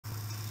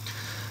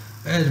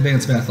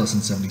Advanced Math Lesson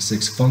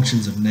 76,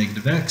 Functions of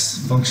Negative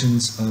X,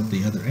 Functions of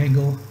the Other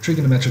Angle,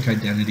 Trigonometric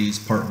Identities,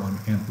 Part 1,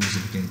 and Rules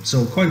of the Game.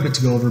 So quite a bit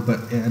to go over, but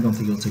I don't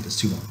think it'll take us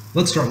too long.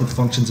 Let's start with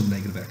functions of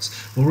negative x.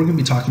 What we're going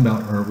to be talking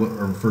about are what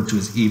are referred to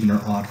as even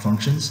or odd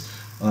functions,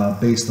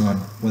 based on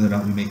whether or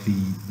not we make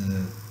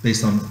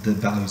based on the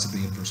values of the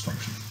inverse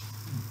function.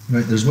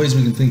 Right, there's ways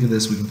we can think of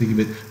this. We can think of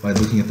it by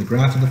looking at the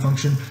graph of the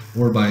function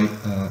or by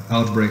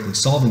algebraically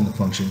solving the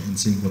function and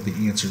seeing what the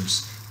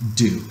answers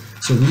do.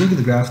 So if we look at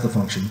the graph of the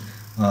function,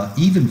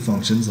 even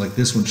functions like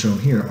this one shown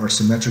here are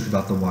symmetric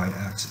about the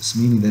y-axis,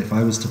 meaning that if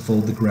I was to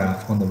fold the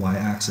graph on the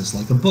y-axis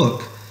like a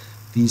book,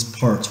 these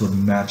parts would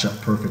match up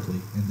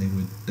perfectly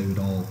and they would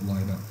all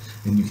line up.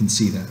 And you can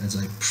see that as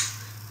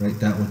right,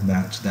 that would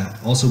match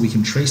that. Also, we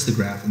can trace the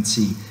graph and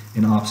see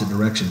in opposite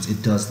directions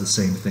it does the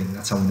same thing.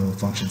 That's how we know a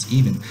function's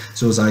even.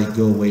 So as I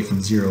go away from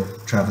 0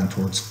 traveling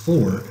towards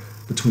 4,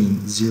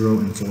 between 0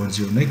 and 4 and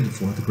 0 negative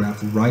 4, the graph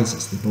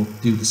rises. They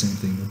both do the same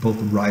thing. They're both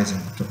rising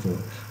up to 4.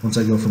 Once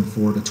I go from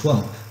 4 to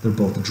 12, they're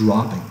both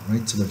dropping,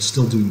 right? So they're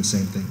still doing the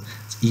same thing.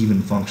 It's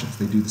even functions.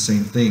 They do the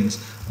same things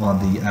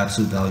on the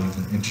absolute value of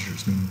their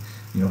integers, meaning,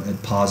 you know,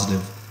 at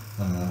positive,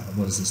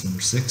 what is this, number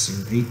 6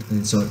 or 8?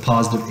 And so at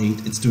positive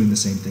 8, it's doing the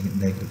same thing at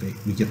negative 8.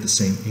 We get the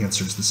same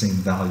answers, the same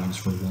values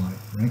for y,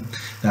 right?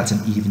 That's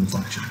an even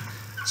function,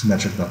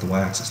 symmetric about the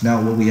y-axis.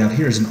 Now what we have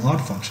here is an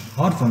odd function.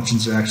 Odd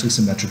functions are actually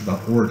symmetric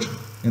about origin.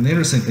 And the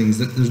interesting thing is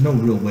that there's no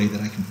real way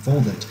that I can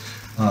fold it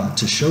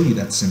to show you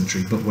that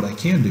symmetry, but what I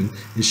can do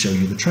is show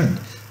you the trend.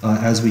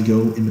 As we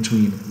go in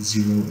between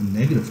 0 and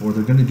negative 4,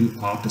 they're going to do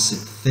opposite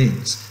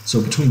things.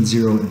 So between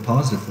 0 and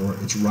positive 4,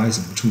 it's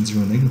rising. Between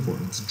 0 and negative 4,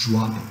 it's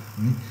dropping.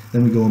 Right?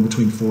 Then we go in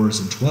between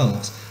 4s and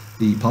 12s,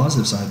 the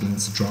positive side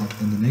begins to drop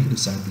and the negative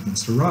side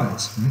begins to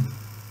rise. Right?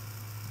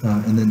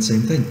 And then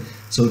same thing.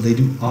 So they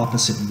do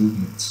opposite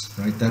movements.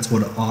 Right? That's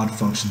what odd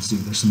functions do.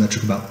 They're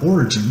symmetric about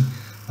origin,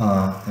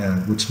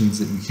 which means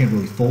that you can't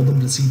really fold them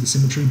to see the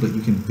symmetry, but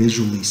you can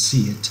visually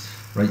see it.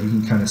 Right, you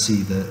can kind of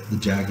see the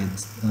jagged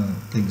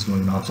things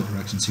going in opposite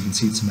directions. So you can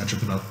see it's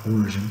symmetric about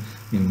origin,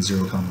 meaning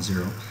 0,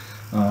 0.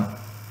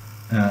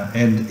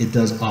 And it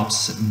does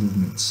opposite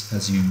movements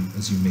as you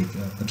make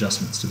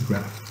adjustments to the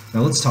graph.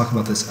 Now let's talk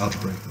about this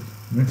algebraically.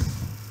 Right?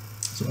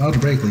 So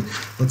algebraically,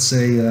 let's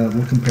say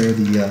we'll compare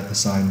the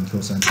sine and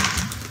cosine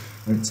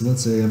function. Right? So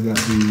let's say I've got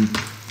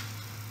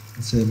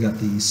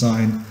the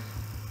sine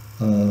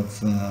of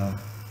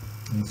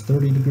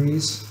 30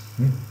 degrees.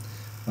 Right?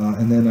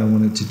 And then I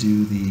wanted to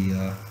do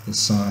the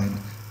sine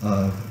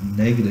of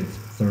negative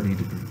 30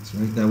 degrees,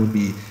 right? That would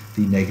be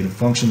the negative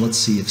function. Let's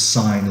see if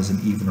sine is an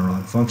even or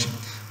odd function.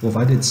 Well, if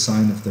I did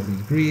sine of 30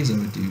 degrees, I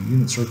would do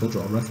unit circle,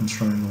 draw a reference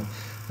triangle.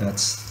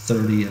 That's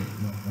 30.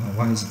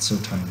 Why is it so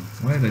tiny?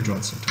 Why did I draw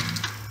it so tiny?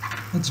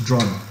 Let's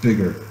draw it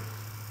bigger.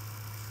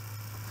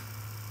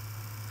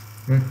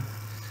 Right?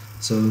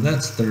 So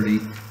that's 30.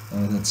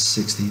 That's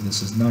 60.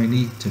 This is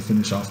 90. To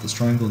finish off this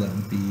triangle, that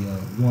would be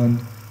 1,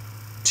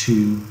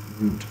 2,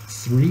 root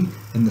 3,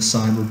 and the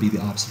sine would be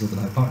the opposite over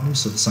the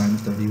hypotenuse, so the sine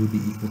of 30 would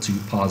be equal to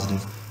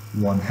positive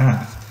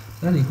 1/2.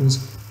 That equals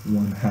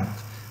 1/2.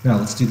 Now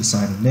let's do the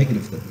sine of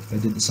negative 30. If I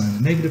did the sine of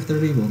negative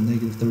 30, well,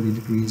 negative 30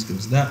 degrees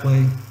goes that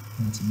way.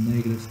 That's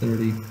negative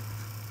 30.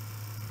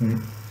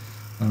 Right?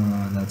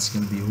 That's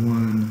going to be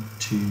 1,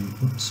 2,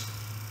 oops,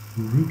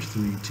 root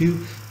 3,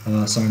 2.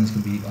 Sine is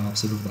going to be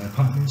opposite over the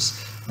hypotenuse,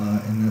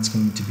 and that's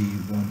going to be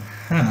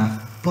 1/2.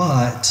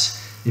 But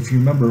if you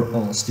remember,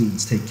 all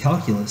students take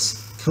calculus,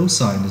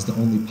 cosine is the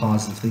only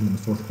positive thing in the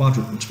fourth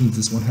quadrant, which means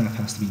this 1/2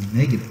 has to be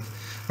negative.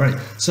 All right,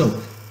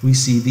 so we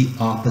see the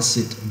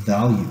opposite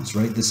values,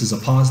 right? This is a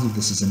positive,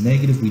 this is a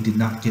negative. We did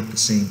not get the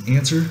same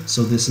answer,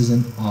 so this is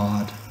an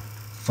odd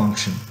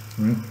function,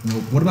 right?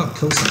 Well, what about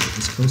cosine?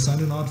 Is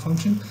cosine an odd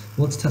function?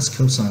 Well, let's test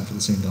cosine for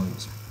the same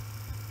values.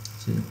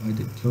 So I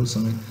did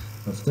cosine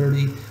of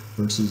 30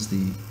 versus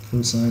the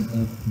cosine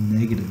of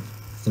negative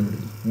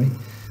 30, right?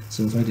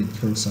 So if I did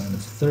cosine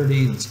of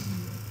 30, that's going to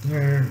be right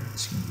there.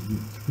 It's going to be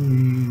root 3,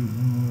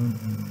 1,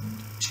 and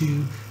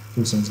 2.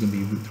 Cosine is going to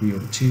be root 3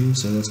 over 2,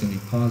 so that's going to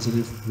be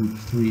positive root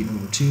 3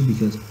 over 2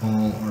 because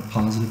all are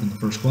positive in the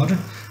first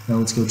quadrant. Now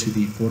let's go to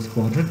the fourth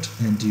quadrant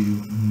and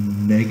do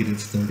negative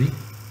 30.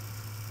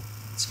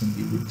 It's going to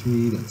be root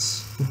 3,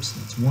 that's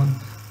 1,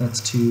 that's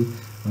 2.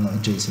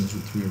 Adjacent is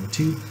root 3 over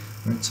 2.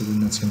 Right, so then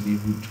that's going to be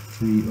root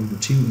 3 over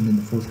 2, and in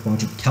the fourth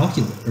quadrant,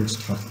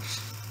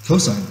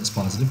 cosine is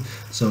positive,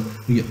 so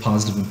we get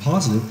positive and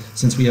positive.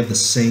 Since we have the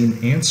same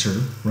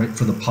answer, right,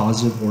 for the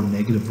positive or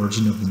negative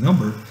version of the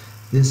number,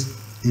 this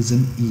is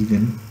an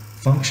even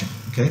function,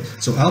 okay?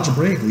 So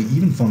algebraically,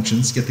 even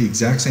functions get the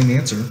exact same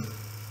answer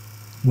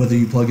whether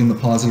you plug in the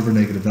positive or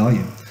negative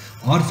value.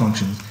 Odd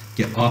functions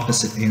get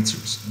opposite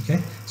answers,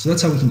 okay? So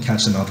that's how we can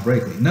catch them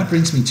algebraically. And that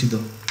brings me to the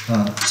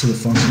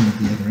function of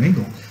the other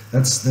angle.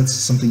 That's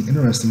something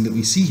interesting that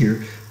we see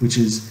here, which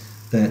is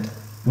that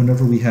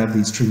whenever we have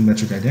these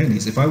trigonometric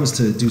identities, if I was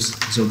to do,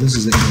 so this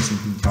is interesting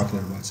thing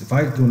calculator-wise. If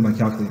I go into my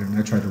calculator and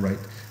I try to write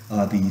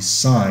the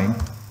sine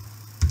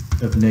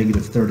of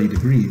negative 30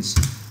 degrees,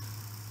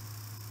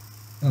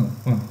 oh,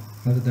 wow,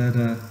 how did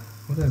that,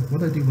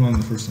 what did I do wrong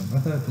the first time? I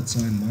thought I put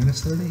sine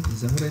minus 30.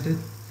 Is that what I did?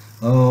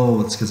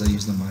 Oh, it's because I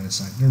used the minus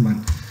sign. Never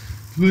mind.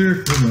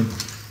 Clear. Never mind.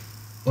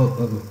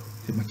 Oh.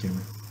 Hit my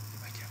camera.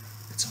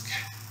 It's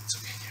okay. It's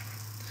okay,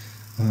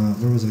 camera.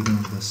 Where was I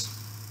going with this?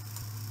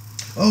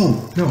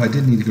 Oh, no, I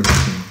did need to go to the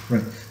camera.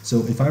 Right.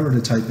 So if I were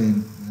to type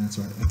in, that's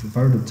right. If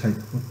I were to type,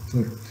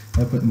 clear. If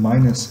I put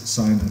minus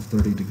sine of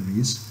 30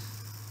 degrees,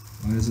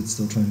 why is it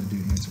still trying to do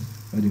answer?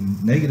 If I do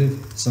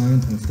negative sine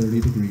of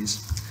 30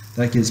 degrees,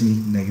 that gives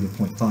me negative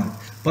 0.5.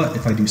 But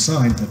if I do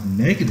sine of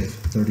negative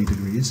 30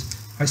 degrees,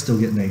 I still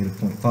get negative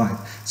 0.5.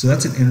 So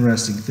that's an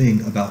interesting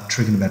thing about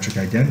trigonometric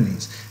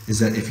identities, is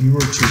that if you were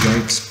to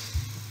write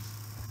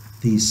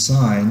the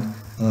sine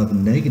of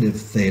negative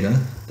theta,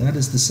 that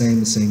is the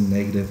same as saying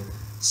negative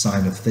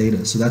sine of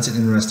theta. So that's an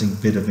interesting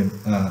bit of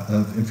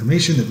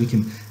information that we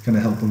can kind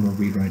of help when we're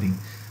rewriting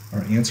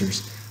our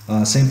answers.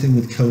 Same thing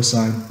with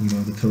cosine. You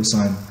know, the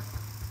cosine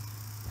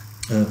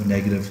of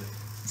negative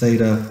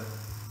theta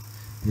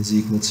is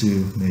equal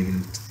to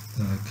negative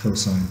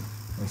cosine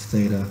of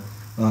theta.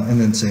 And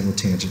then same with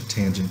tangent.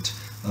 Tangent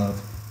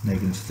of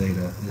negative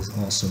theta is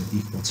also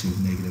equal to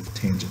negative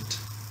tangent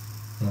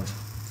of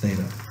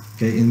theta.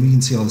 Okay, and we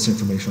can see all this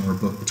information on our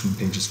book between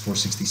pages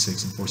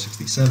 466 and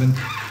 467.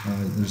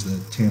 There's the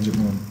tangent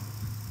one,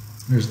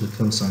 there's the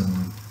cosine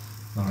one,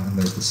 and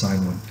there's the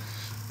sine one.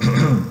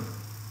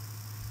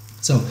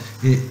 So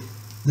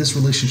this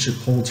relationship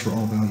holds for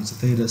all values of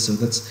theta, so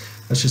that's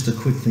just a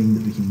quick thing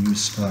that we can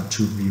use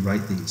to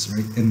rewrite these,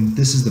 right? And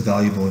this is the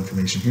valuable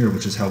information here,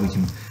 which is how we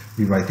can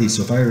rewrite these.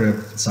 So if I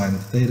have sine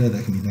of theta,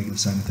 that can be negative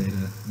sine of theta,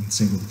 and the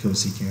same with the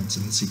cosecants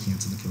and the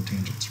secants and the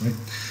cotangents, right?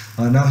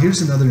 Now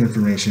here's another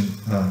information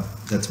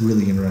that's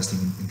really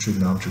interesting in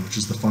trigonometry, which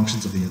is the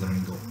functions of the other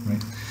angle,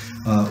 right?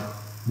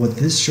 What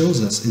this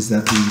shows us is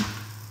that the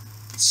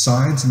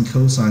sines and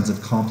cosines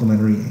of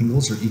complementary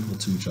angles are equal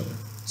to each other.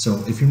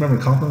 So if you remember,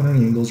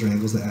 complementary angles are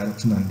angles that add up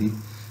to 90.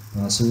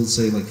 So let's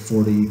say like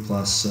 40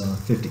 plus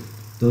 50.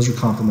 Those are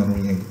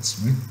complementary angles,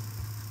 right?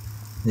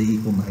 They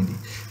equal 90.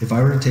 If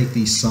I were to take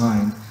the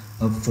sine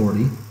of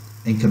 40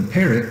 and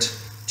compare it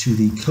to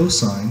the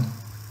cosine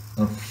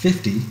of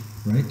 50,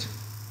 right?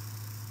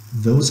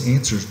 Those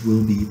answers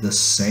will be the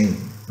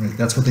same, right?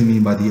 That's what they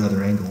mean by the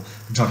other angle.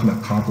 We're talking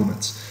about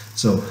complements.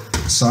 So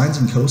sines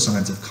and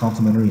cosines of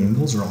complementary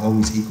angles are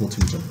always equal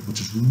to each other,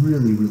 which is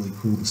really, really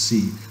cool to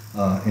see.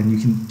 And you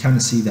can kind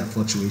of see that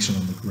fluctuation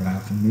on the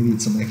graph, and maybe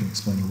it's something I can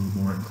explain a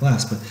little more in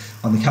class, but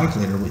on the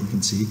calculator what you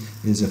can see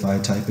is if I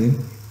type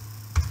in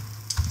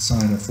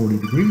sine of 40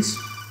 degrees,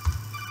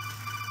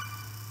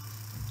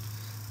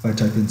 if I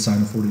type in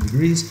sine of 40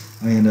 degrees,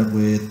 I end up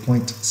with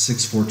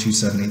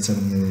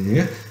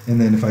 0.642787, and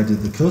then if I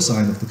did the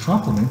cosine of the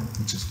complement,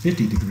 which is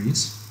 50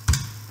 degrees,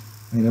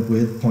 I end up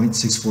with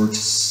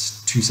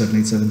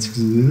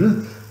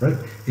 0.642787, right?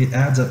 It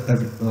adds up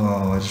every,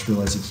 oh, I just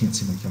realized you can't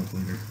see my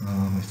calculator.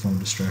 My phone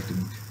distracted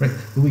me, right?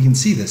 But we can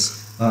see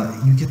this.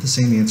 You get the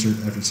same answer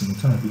every single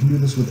time. You can do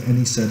this with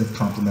any set of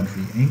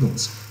complementary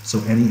angles.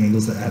 So any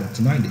angles that add up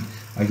to 90.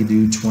 I could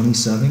do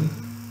 27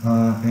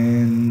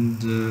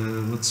 and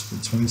what's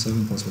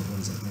 27 plus what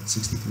is that? Like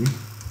 63? Is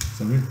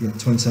that right? Yeah,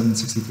 27 and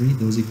 63.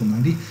 Those equal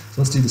 90. So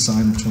let's do the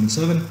sine of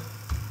 27.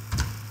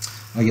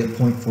 I get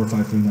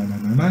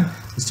 0.4539999.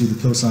 Let's do the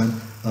cosine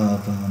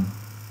of,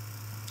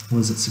 what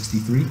is it,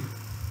 63?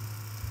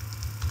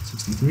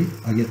 63.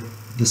 I get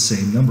the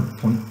same number,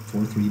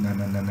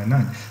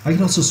 0.4399999. I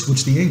can also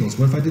switch the angles.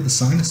 What if I did the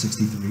sine of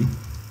 63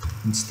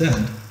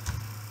 instead,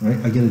 right?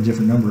 I get a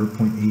different number,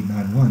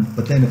 0.891.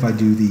 But then if I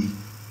do the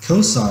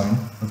cosine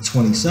of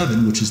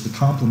 27, which is the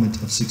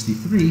complement of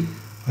 63,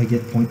 I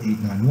get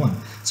 0.891.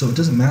 So it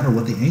doesn't matter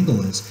what the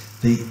angle is.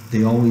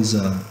 They always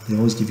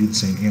give you the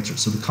same answer.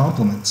 So the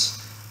complements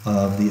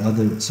of the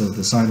other, so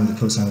the sine and the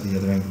cosine of the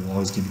other angle will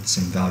always give you the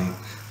same value. And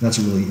that's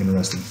a really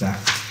interesting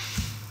fact.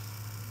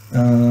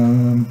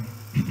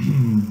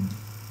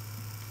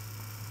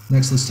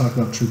 Next, let's talk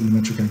about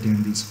trigonometric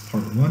identities,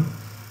 part 1,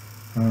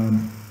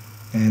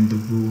 and the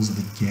rules of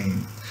the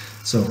game.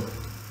 So,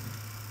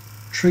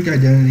 trig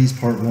identities,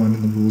 part 1,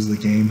 and the rules of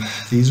the game.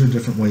 These are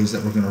different ways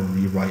that we're going to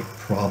rewrite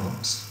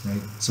problems,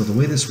 right? So the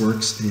way this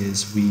works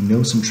is we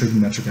know some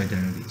trigonometric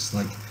identities,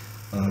 like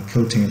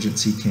cotangent,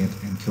 secant,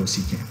 and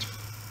cosecant.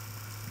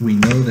 We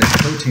know that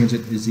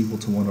cotangent is equal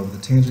to 1 over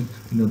the tangent.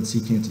 We know that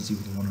secant is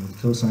equal to 1 over the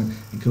cosine,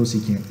 and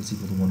cosecant is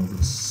equal to 1 over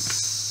the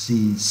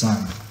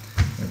sine.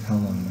 Right, how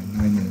long am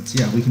I? 9 minutes.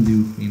 Yeah, we can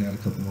add a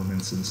couple more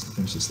minutes to this to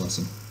finish this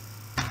lesson.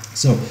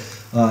 So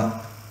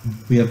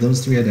we have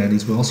those 3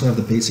 identities. We also have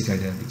the basic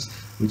identities,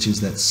 which is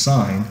that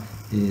sine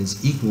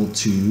is equal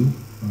to,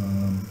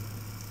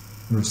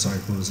 what was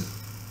it?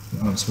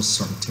 Oh, I'm supposed to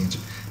start with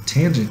tangent.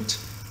 Tangent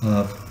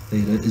of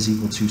theta is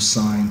equal to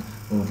sine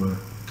over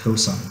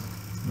cosine,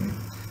 right?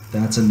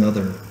 That's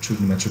another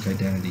trigonometric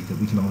identity that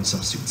we can always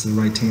substitute. It's the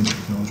right tangent.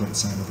 We can always write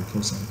sine over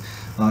cosine.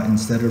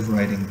 Instead of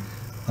writing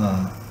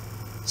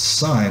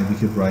sine, we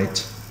could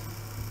write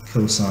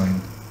cosine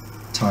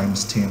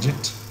times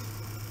tangent.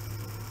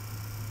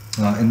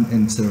 And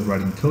instead of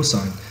writing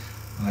cosine,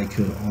 I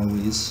could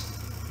always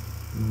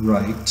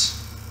write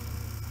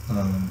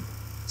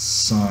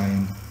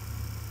sine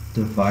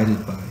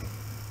divided by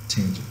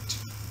tangent.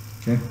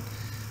 Okay,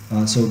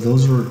 so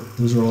those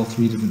are all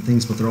three different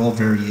things, but they're all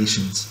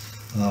variations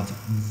of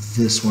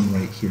this one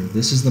right here.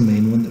 This is the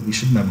main one that we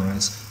should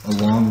memorize,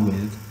 along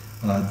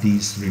with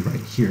these three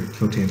right here: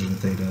 cotangent of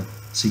theta,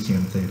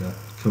 secant of theta,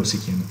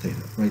 cosecant of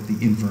theta. Right, the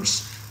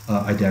inverse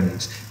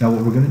identities. Now,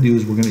 what we're going to do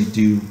is we're going to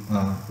do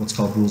what's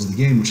called rules of the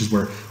game, which is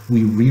where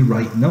we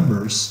rewrite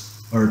numbers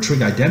or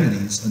trig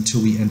identities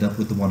until we end up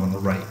with the one on the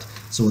right.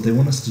 So what they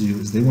want us to do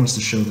is they want us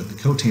to show that the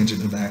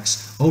cotangent of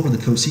x over the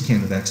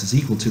cosecant of x is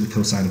equal to the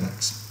cosine of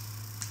x.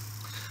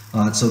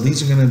 So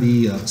these are going to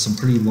be some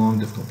pretty long,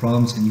 difficult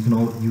problems, and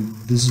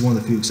this is one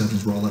of the few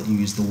exceptions where I'll let you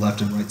use the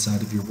left and right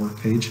side of your work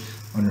page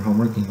on your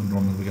homework. You know,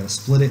 normally we got to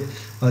split it.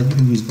 You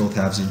can use both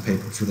halves of your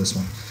paper for this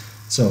one.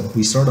 So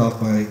we start off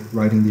by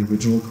writing the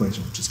original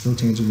equation, which is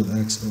cotangent of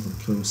x over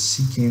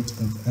cosecant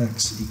of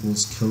x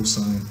equals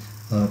cosine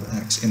of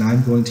x. And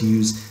I'm going to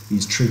use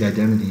these trig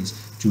identities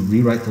to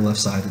rewrite the left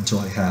side until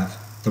I have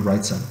the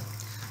right side.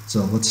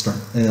 So let's start.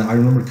 I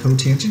remember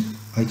cotangent.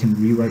 I can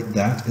rewrite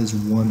that as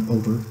 1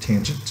 over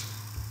tangent.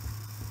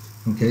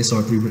 Okay, so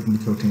I've rewritten the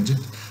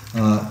cotangent.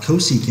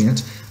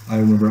 Cosecant, I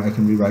remember I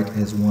can rewrite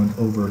as 1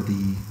 over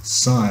the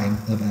sine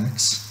of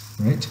x,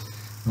 right?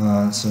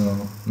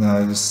 So now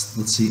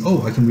let's see.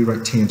 Oh, I can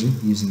rewrite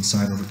tangent using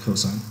sine over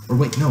cosine. Or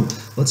wait, no.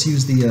 Let's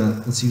use the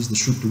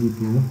Schroop-de-Whoop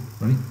rule,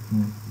 right?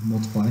 Or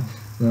multiply.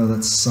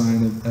 That's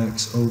sine of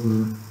x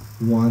over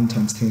 1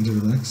 times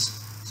tangent of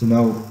x. So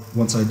now,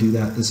 once I do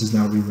that, this is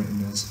now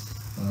rewritten as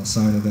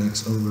sine of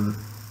x over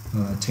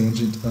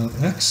tangent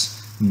of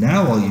x.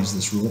 Now I'll use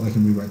this rule. I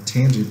can rewrite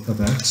tangent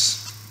of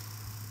x.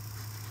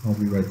 I'll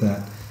rewrite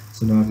that.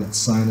 So now I've got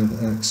sine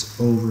of x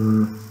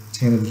over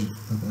tangent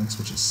of x,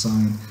 which is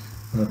sine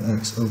of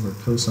x over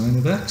cosine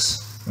of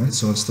x, right?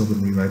 So I've still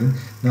been rewriting.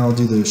 Now I'll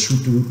do the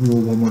Schroop-de-Whoop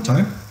rule one more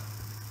time.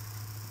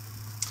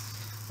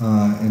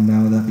 And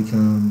now that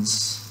becomes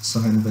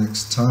sine of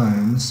x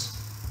times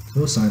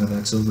cosine of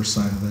x over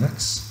sine of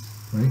x,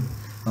 right?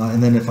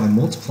 And then if I'm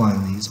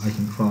multiplying these, I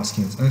can cross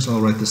cancel. Actually,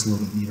 I'll write this a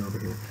little bit neater over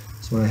here.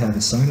 So what I have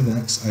is sine of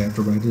x. I have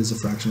to write it as a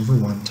fraction over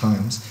 1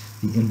 times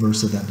the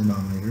inverse of that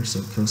denominator,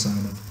 so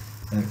cosine of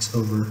x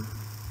over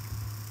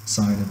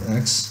sine of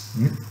x,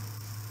 right?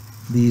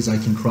 These I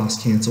can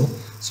cross cancel.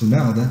 So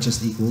now that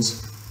just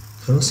equals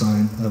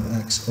cosine of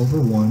x over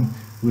 1,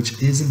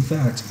 which is in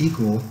fact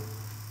equal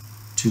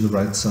to the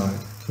right side,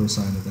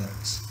 cosine of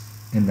x.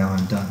 And now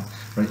I'm done,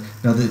 right?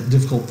 Now the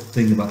difficult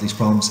thing about these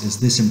problems is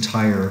this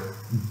entire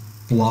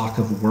block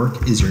of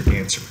work is your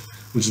answer,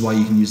 which is why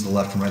you can use the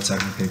left and right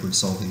side of your paper to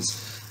solve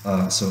these.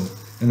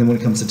 And then when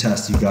it comes to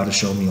tests, you've got to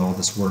show me all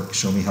this work.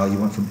 Show me how you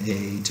went from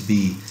A to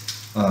B,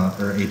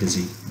 or A to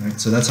Z, right?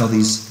 So that's how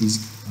these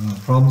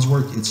problems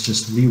work. It's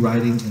just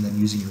rewriting and then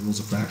using your rules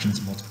of fractions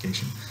and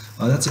multiplication.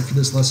 That's it for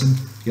this lesson.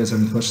 If you guys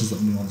have any questions,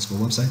 let me know on the school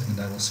website, and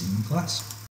I will see you in class.